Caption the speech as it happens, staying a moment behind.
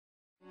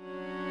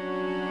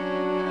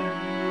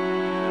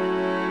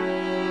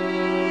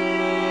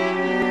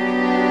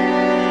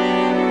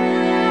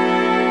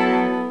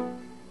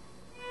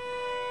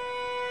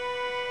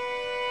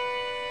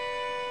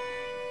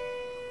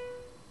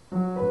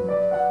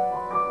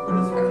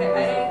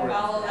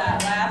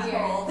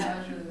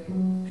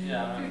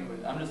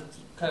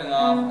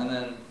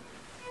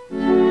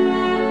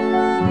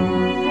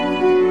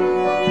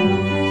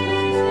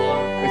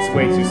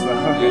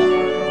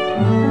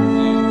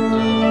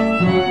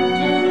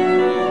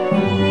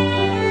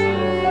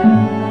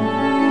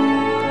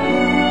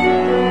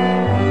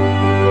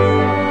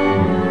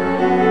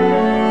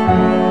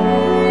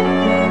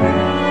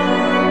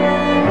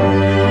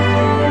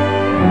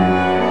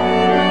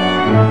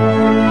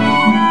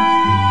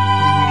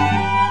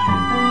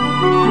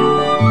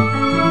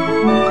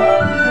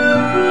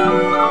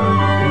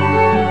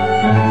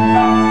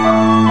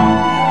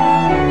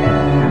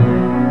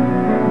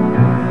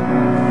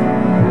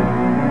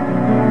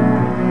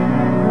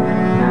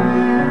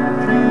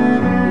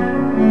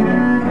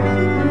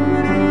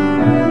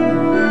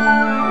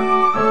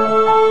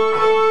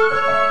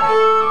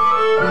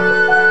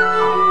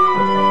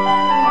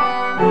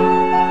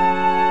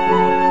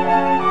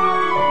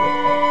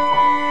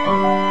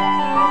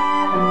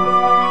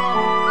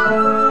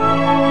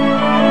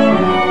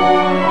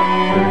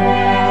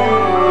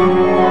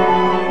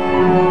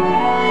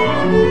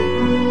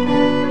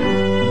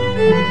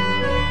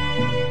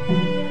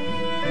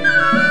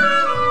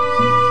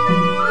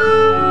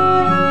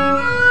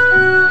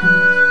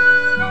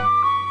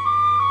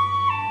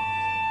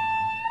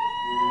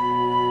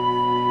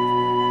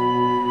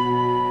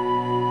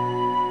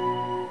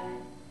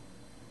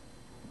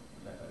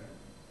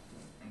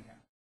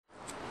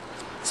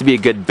would be a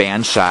good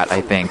band shot,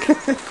 I think.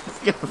 It's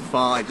gonna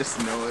fall, I just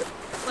know it.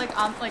 Like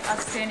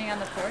us standing on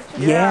the porch?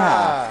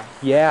 Yeah.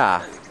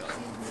 Yeah.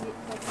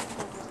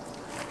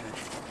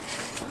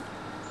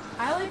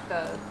 I like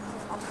those.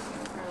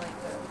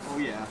 Oh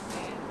yeah.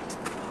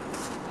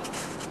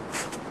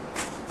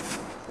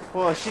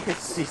 Well, she could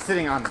be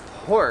sitting on the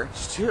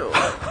porch too.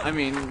 I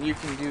mean, you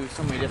can do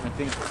so many different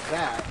things with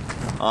that.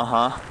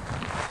 Uh-huh.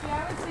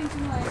 Yeah, I was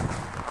thinking like,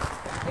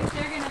 if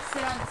they're gonna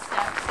sit on the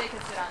steps, they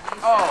could sit on these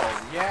steps.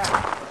 Oh,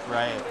 yeah.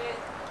 Right.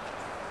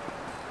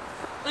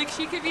 Like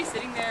she could be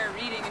sitting there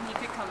reading and he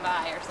could come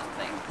by or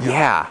something.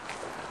 Yeah.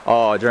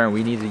 Oh, Jordan,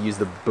 we need to use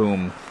the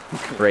boom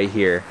right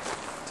here.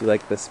 Do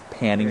like this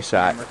panning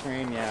shot. Camera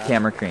crane, yeah.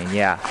 Camera crane,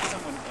 yeah.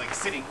 Someone like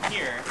sitting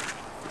here,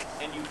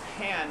 and you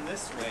pan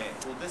this way.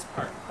 Well, this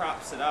part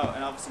crops it out,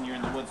 and all of a sudden you're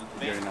in the woods with the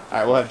baby. All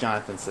right, we'll have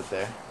Jonathan sit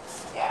there.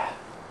 Yeah.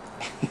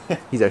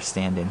 He's our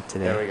stand-in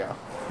today. There we go.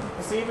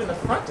 See, even the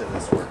front of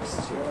this works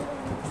too.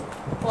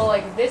 Well,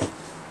 like this.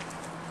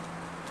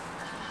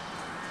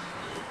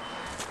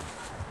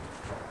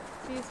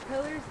 These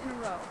pillars in a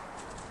row.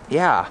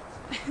 Yeah.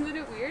 Isn't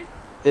it weird?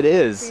 It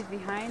is. Trees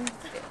behind.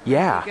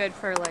 Yeah. Good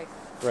for like.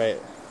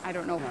 Right. I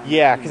don't know.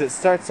 Yeah, because it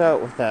starts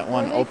out with that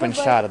one open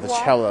shot of the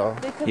cello.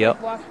 They could Yep.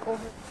 walk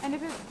over. And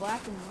if it's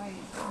black and white,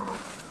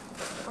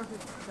 or if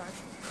it's dark.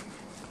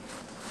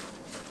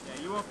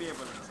 Yeah, you won't be able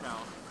to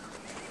tell.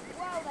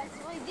 Wow, that's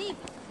really deep.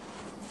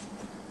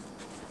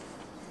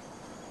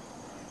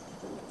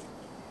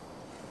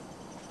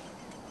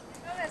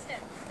 Notice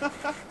it.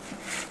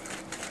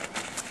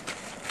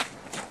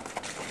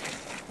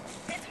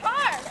 It's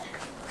hard.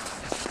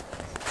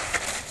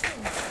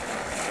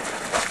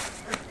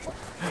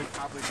 It'd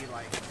probably be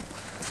like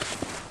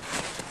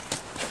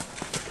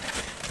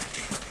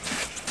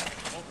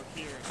over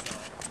here, so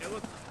it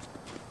looks.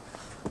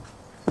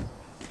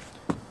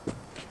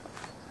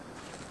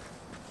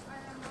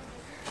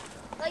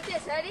 Like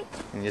this, ready?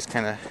 And just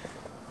kind of.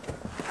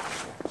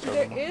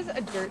 There is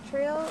a dirt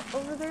trail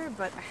over there,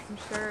 but I'm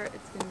sure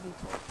it's gonna be.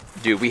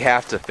 Dude, we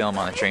have to film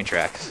on the train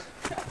tracks.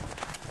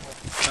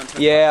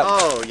 Yeah.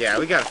 Oh yeah,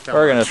 we gotta film.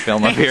 We're gonna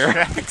film up here.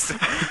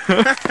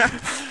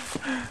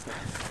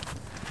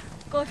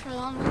 Go for a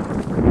long way.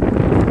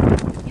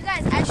 You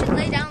guys, I should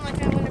lay down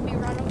like I'm gonna be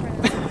run over.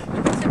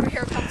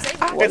 Superhero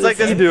conversation. It's like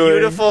this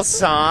beautiful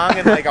song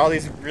and like all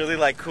these really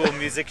like cool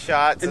music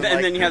shots. And,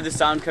 like, then you have the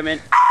sound come in,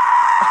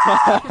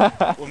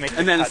 we'll make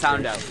and then the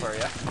sound out for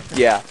you.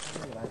 Yeah.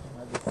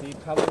 See,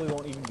 probably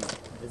won't even be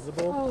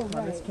visible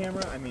on this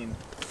camera. I mean,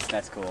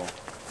 That's cool.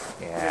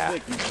 Yeah.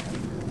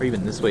 Or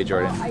even this way,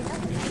 Jordan.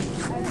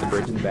 The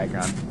bridge in the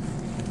background.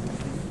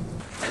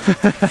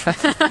 That's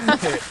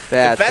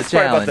the best the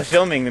part about challenge. the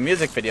filming the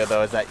music video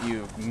though is that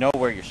you know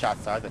where your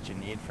shots are that you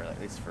need for at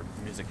least for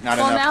music. Not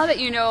Well, enough. now that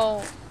you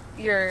know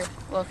your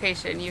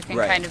location, you can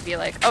Right. kind of be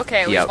like,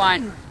 okay, we Yep.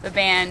 want the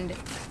band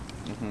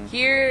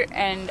here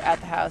and at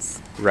the house.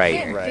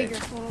 Right. Right.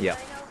 Yep.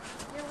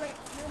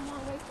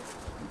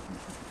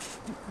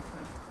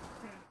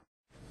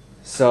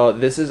 So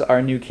this is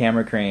our new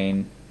camera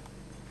crane.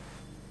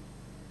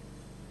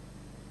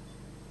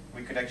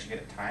 We could actually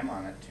get a time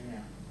on it too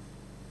now.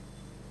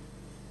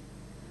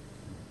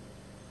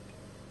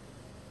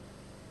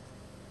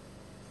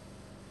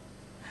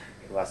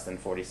 Less than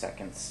 40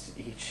 seconds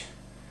each.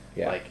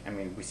 Yeah. Like, I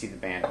mean, we see the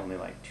band only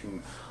like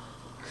 2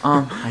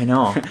 I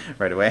know.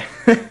 right away.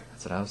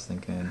 That's what I was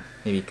thinking.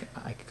 Maybe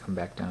I could come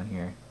back down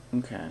here.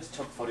 Okay. Just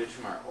took footage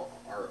from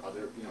our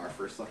other, our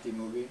first Lucky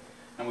movie,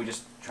 and we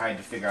just tried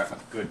to figure out a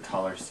good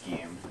color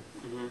scheme.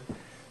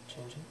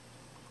 Change it.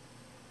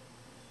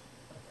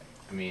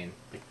 I mean,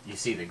 you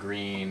see the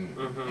green.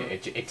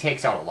 It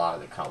takes out a lot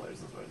of the colors.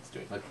 Is what it's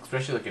doing. Like,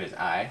 especially look at his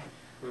eye,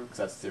 because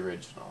that's the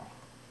original.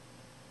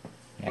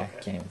 Yeah, Okay.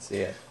 can't even see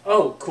it.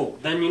 Oh, cool.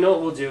 Then you know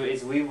what we'll do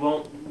is we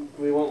won't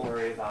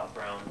worry about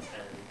browns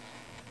and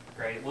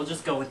gray. We'll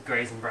just go with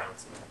grays and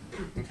browns.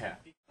 Okay.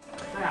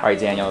 All right,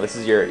 Daniel, this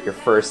is your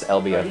first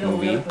LBF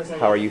movie.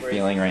 How are you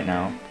feeling right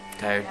now?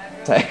 Tired.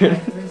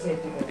 Tired?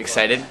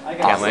 Excited.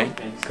 Can't wait.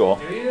 Cool.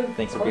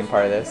 Thanks for being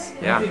part of this.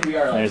 Yeah. And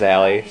there's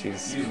Allie.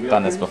 She's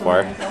done this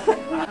before.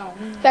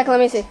 Back, let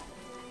me see.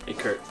 Hey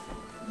Kurt,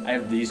 I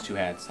have these 2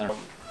 hats. And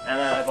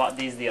then I bought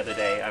these the other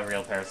day, a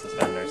real pair of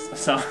suspenders.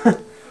 So.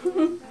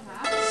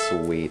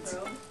 Sweet.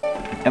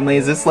 Emily,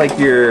 is this like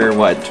your,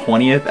 what,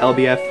 20th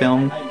LBF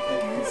film?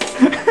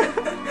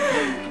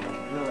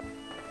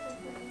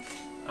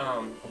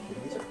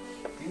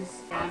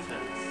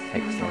 Hey,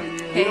 Christine.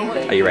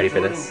 Hey. Are you ready for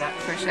this?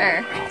 For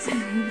sure.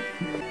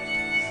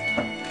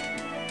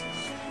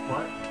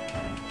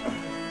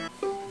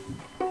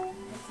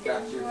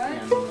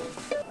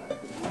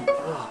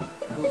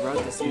 Who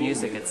wrote this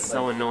music? It's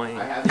so annoying.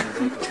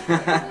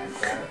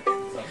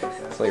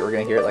 So we're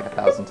gonna hear it like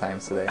 1,000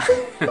 times today.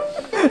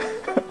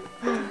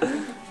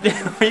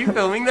 Are you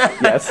filming that?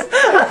 Yes.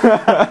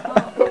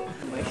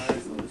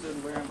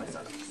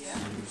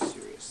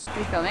 Are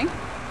you filming?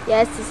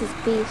 Yes, this is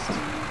Beast.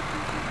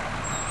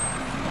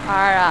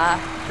 Our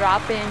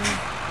drop-in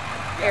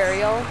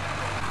aerial.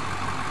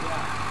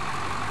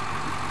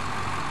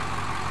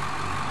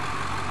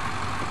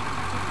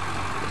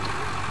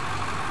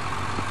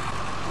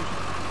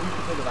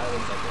 play the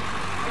violins like this.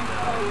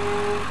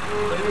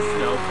 Look at the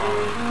snow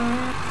falling.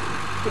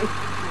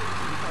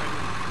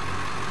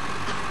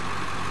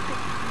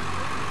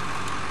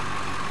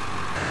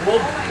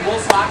 Wool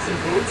socks and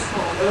boots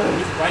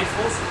with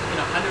rifles in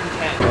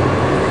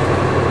 110.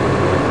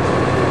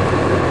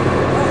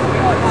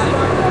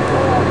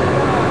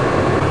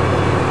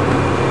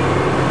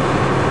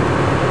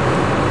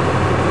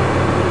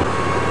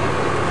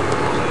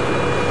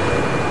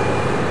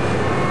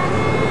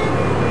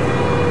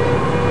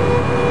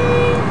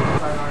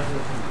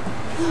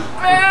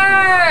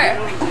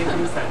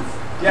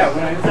 Yeah,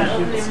 that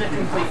wasn't even a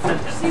complete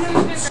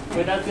sentence.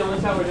 Wait, that's the only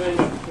time we're doing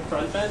the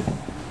front bend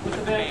with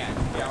the band?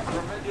 Yeah, we're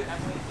going to do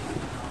Emily.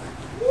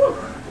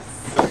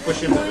 Push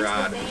him the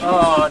rod.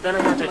 Oh, then I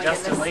have to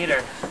adjust it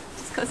later.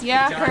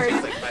 Yeah, Kurt.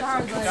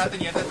 Jonathan,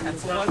 you have that It's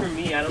pencil not one? for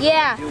me, I don't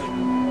Yeah. know what I'm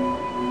doing.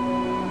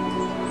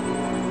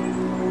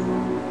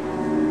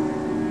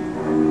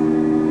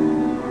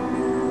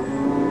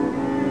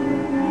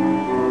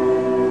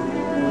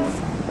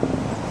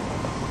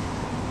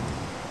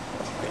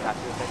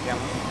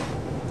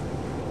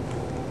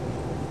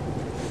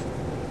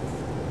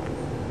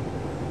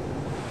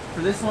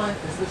 For this one,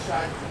 this is the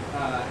shot,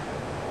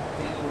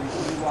 Daniel, where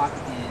you walk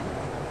in.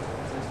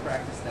 So let's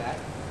practice that.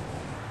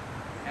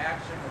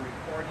 Action, we're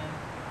recording.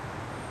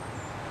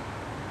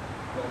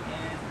 Go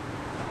in.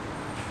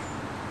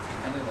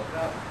 And then look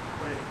up.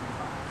 What did it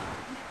come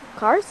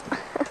Cars?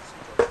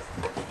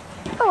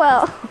 Oh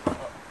well.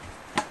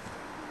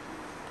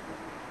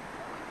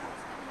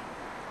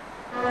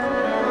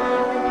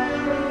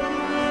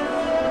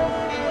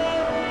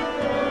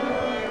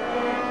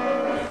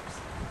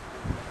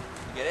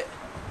 You get it?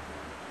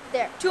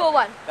 There,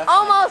 201. That's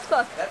Almost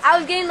close. That's I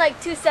was getting like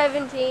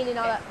 217 and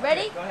all that.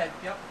 Ready? Go ahead,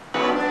 yep.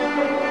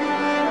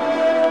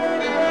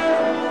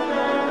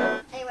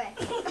 Anyway.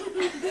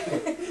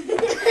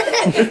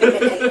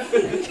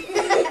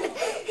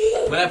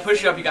 When I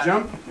push you up, you got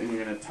Jump, and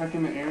you're gonna tuck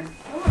in the air, and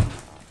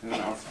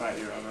then I'll spot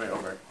you all the way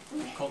over.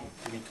 Colton,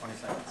 give me 20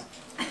 seconds.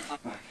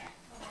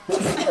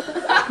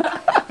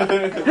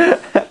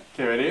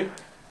 Okay, ready?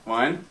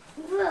 1,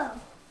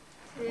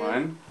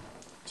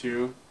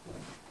 2,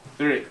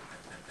 3.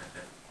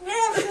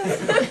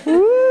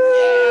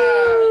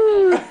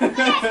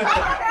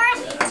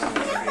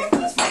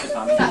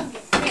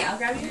 Hey, I'll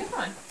grab you your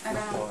phone. I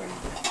don't know.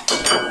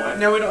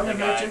 No, we don't have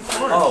much in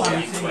for. Oh,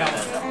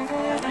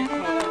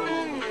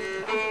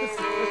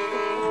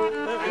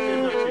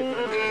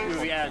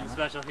 Yeah, and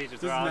special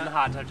features. We're all in the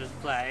hot tub just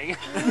playing.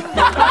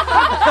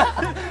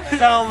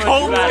 So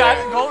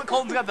much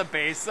Colton's got the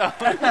bass, so.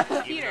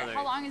 Peter,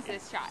 how long is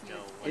this shot?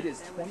 It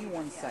is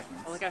 21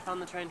 seconds. Oh, look, I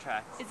found the train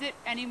tracks. Is it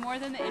any more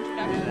than the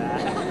introduction?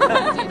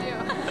 What did you do?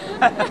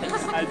 I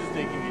was just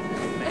thinking you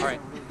should. All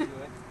right.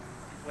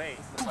 Wait,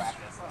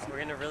 we're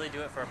gonna really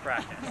do it for a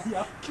practice.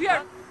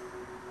 Yeah.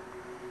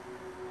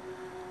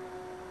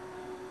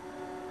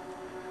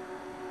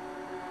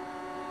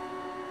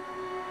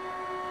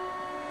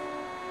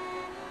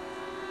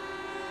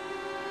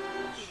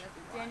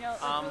 Daniel,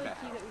 it's really key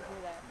that we do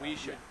that. We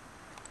should.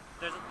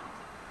 There's a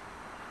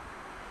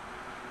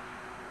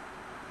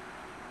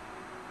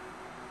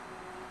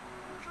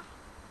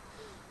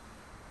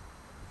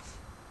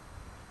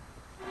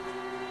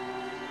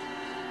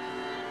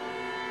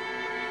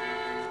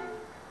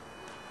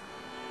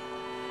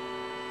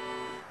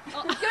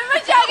Give me my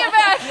jacket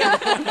back!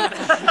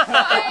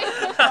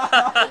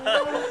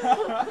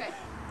 Okay.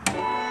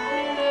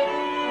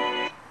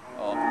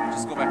 Oh,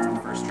 just go back to the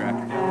first track.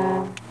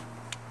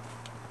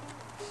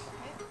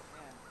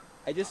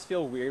 I just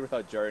feel weird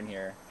without Jordan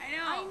here.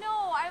 I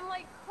know. I'm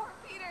like, poor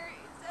Peter.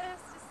 He's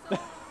just so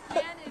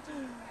managed.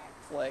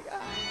 It's like,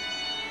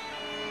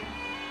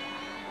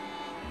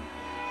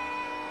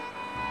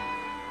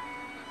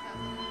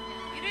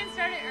 You didn't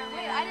start it early.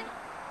 Wait, I didn't.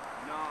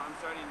 No, I'm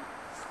starting.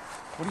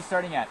 what are you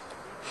starting at?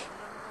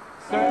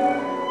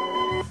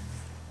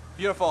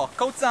 Beautiful.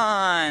 Coats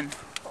on.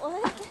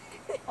 What?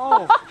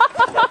 Oh.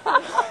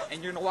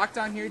 And you're gonna walk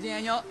down here,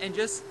 Daniel, and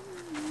just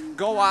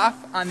go off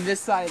on this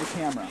side of the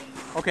camera.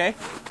 Okay?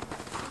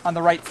 On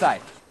the right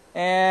side.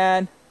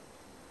 And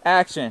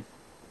action.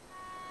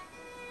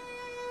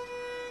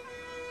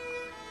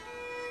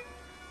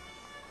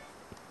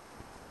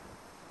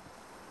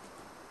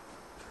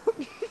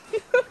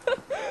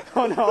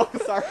 Oh no,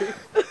 sorry.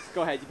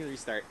 Go ahead, you can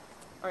restart.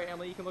 Alright,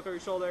 Emily, you can look over your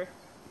shoulder.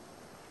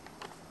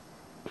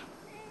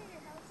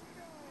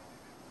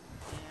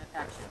 And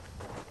action.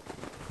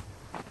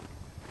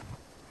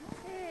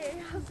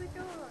 Hey, how's it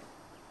going?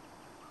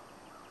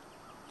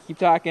 Keep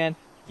talking.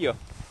 You.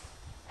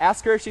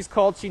 Ask her if she's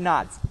cold, she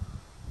nods.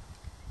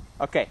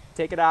 Okay,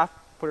 take it off,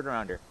 put it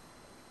around her.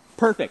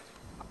 Perfect.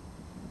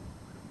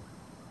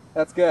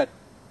 That's good.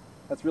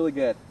 That's really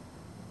good.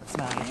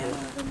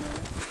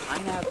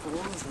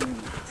 Pineapples and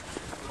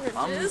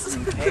plums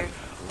and pears.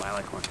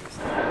 Lilac oranges.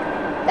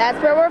 That's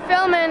where we're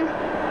filming.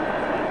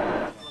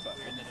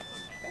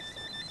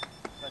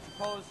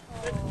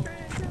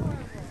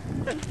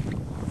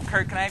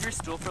 Kurt, can I have your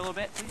stool for a little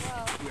bit, please?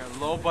 We are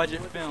low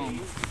budget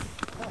film.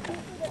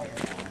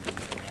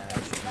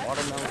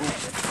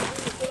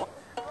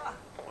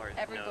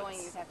 Every going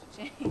you have to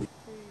change.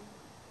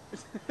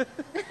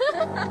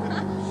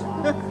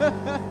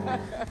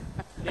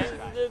 This is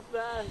the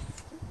best.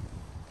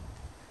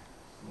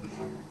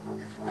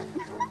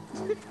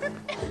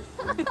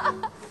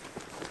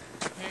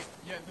 Hey,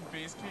 yeah, the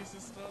base case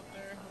is still up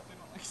there. Hope they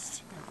don't like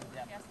steal it.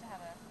 He has to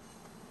have a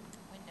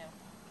window.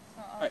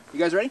 So All right, you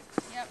guys ready?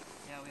 Yep.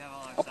 Yeah, we have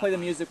all our I'll play the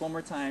music one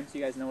more time so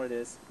you guys know what it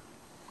is.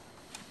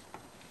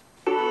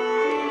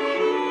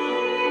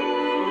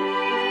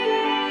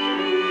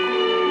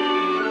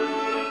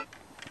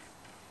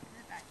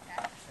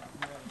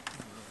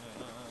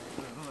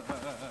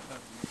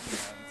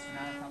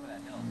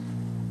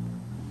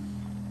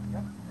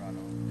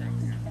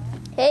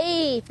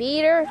 Hey,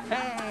 Peter.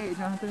 Hey,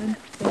 Jonathan.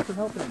 Thanks for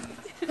helping.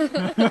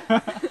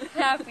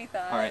 Happy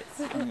thoughts. All right.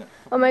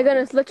 Oh my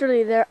goodness,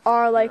 literally there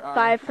are like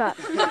 5 cups.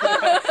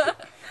 I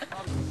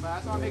just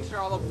want to make sure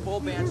all the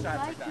full band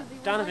shots are done.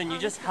 Donovan, you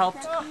just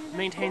helped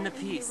maintain the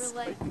peace.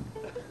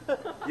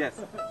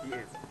 Yes, he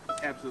is.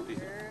 Absolutely.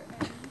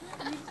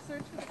 Can you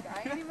search for the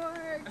guy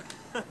anymore?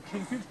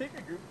 Can you take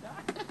a group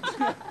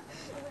shot?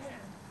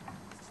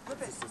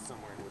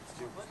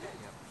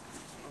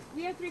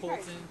 We have 3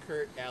 cards. Colton,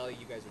 Kurt, Allie,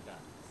 you guys are done.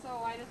 So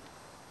I just.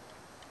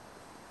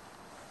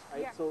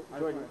 Alright, Yeah. so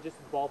Jordan, just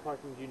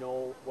ballparking, do you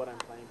know what I'm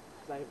playing?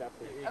 Because I have that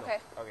Here you Okay.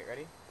 go. Okay,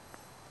 ready?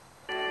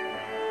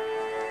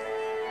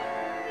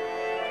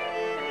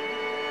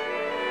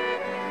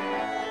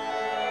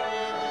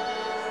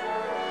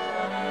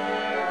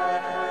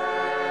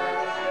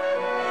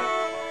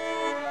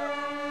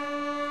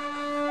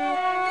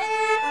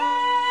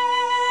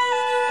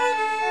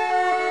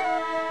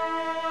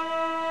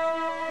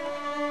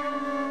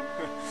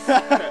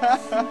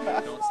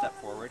 Don't step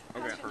forward.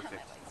 Okay,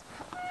 perfect.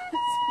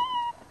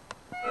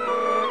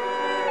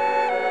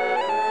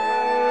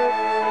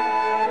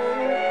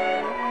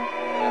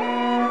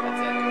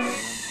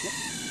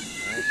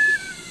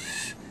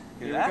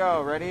 Here we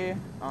go. Ready?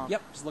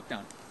 Yep, just look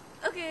down.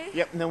 Okay.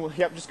 Yep, and then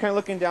yep, just kind of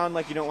looking down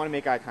like you don't want to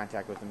make eye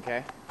contact with them,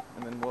 okay?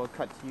 And then we'll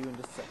cut to you in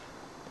just a sec.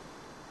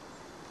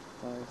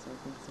 5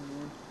 seconds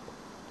and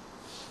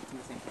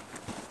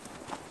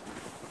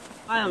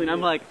I mean,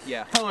 I'm like,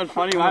 Yeah. how much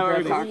funny why were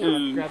we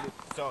talking?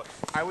 So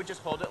I would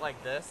just hold it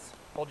like this,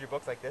 hold your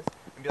books like this,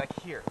 and be like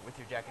here with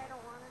your jacket. I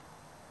don't want it.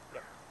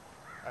 Yep.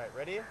 All right,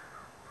 ready?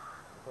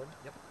 Record?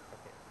 Yep.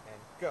 Okay,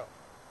 and go.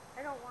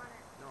 I don't want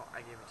it. No,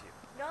 I gave it to you.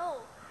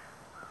 No.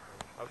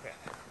 Okay.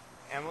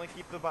 Emily,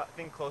 keep the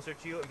thing closer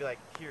to you and be like,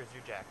 here's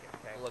your jacket,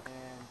 okay? Look.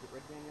 And get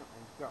ready, Daniel,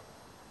 and go.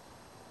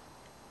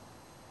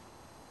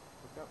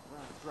 Look up,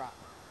 run, drop.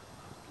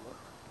 Look.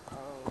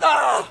 Oh.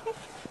 Ah!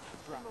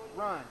 Drop,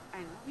 run. I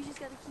know. We just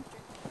gotta keep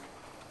drinking.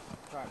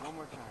 Try it one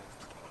more time.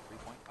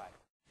 3.5.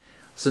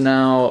 So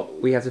now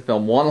we have to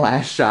film one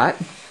last shot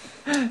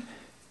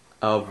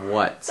of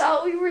what?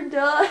 Thought we were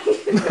done.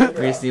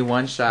 We just need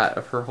one shot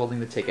of her holding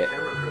the ticket.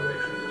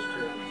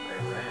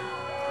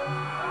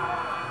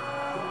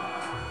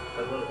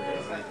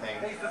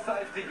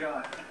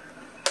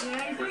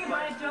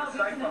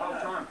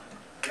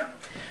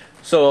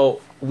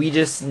 So we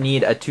just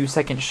need a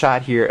 2-second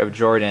shot here of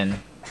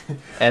Jordan,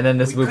 and then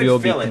this movie will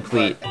be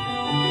complete.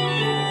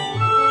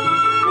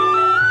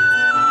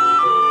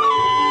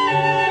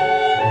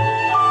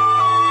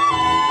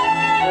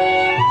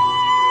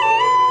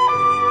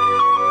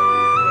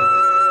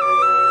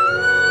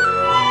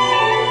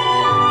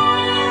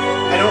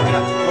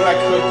 What I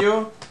could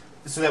do,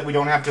 so that we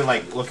don't have to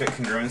like look at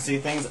congruency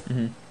things.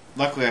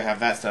 Luckily, I have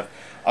that stuff.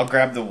 I'll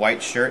grab the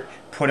white shirt,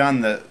 put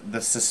on the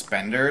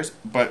suspenders,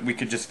 but we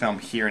could just film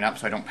here and up,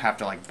 so I don't have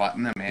to like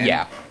button them in.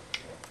 Yeah.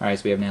 All right,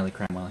 so we have Natalie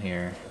Cranwell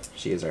here.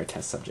 She is our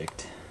test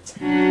subject.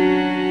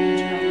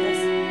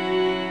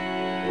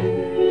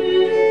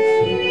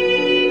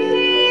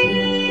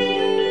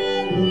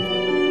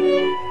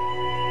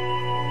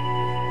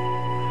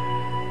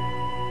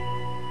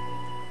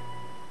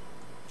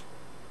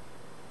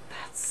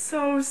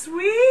 So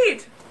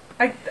sweet!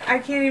 I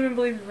can't even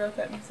believe you wrote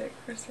that music,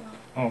 first of all.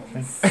 Oh,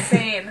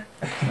 Insane.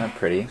 Isn't that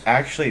pretty?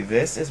 actually,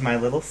 this is my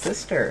little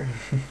sister.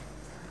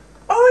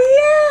 Oh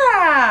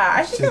yeah!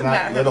 I think She's I've not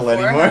met her little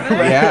before, anymore. haven't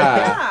I?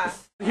 Yeah.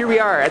 Here we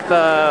are at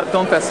the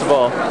film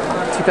festival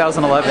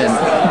 2011.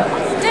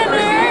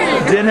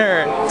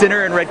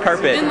 Dinner and red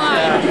carpet.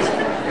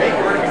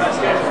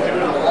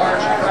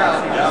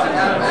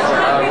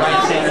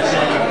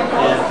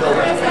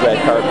 Red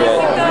carpet.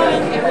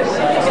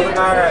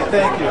 Alright,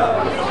 thank you.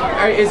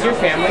 Alright, is your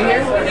family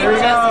here? We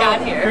just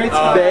got here.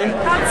 They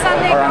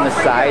are on the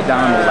side,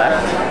 down on the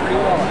left.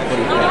 What do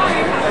you think?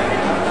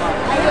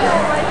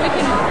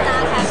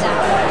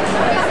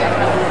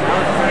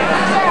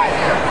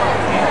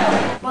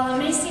 While it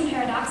may seem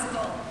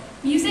paradoxical,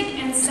 music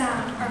and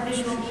sound are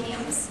visual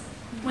mediums.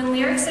 When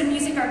lyrics and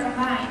music are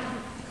combined,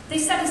 they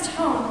set a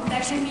tone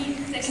that can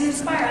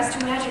inspire us to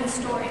imagine a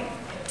story,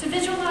 to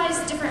visualize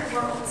different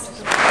worlds.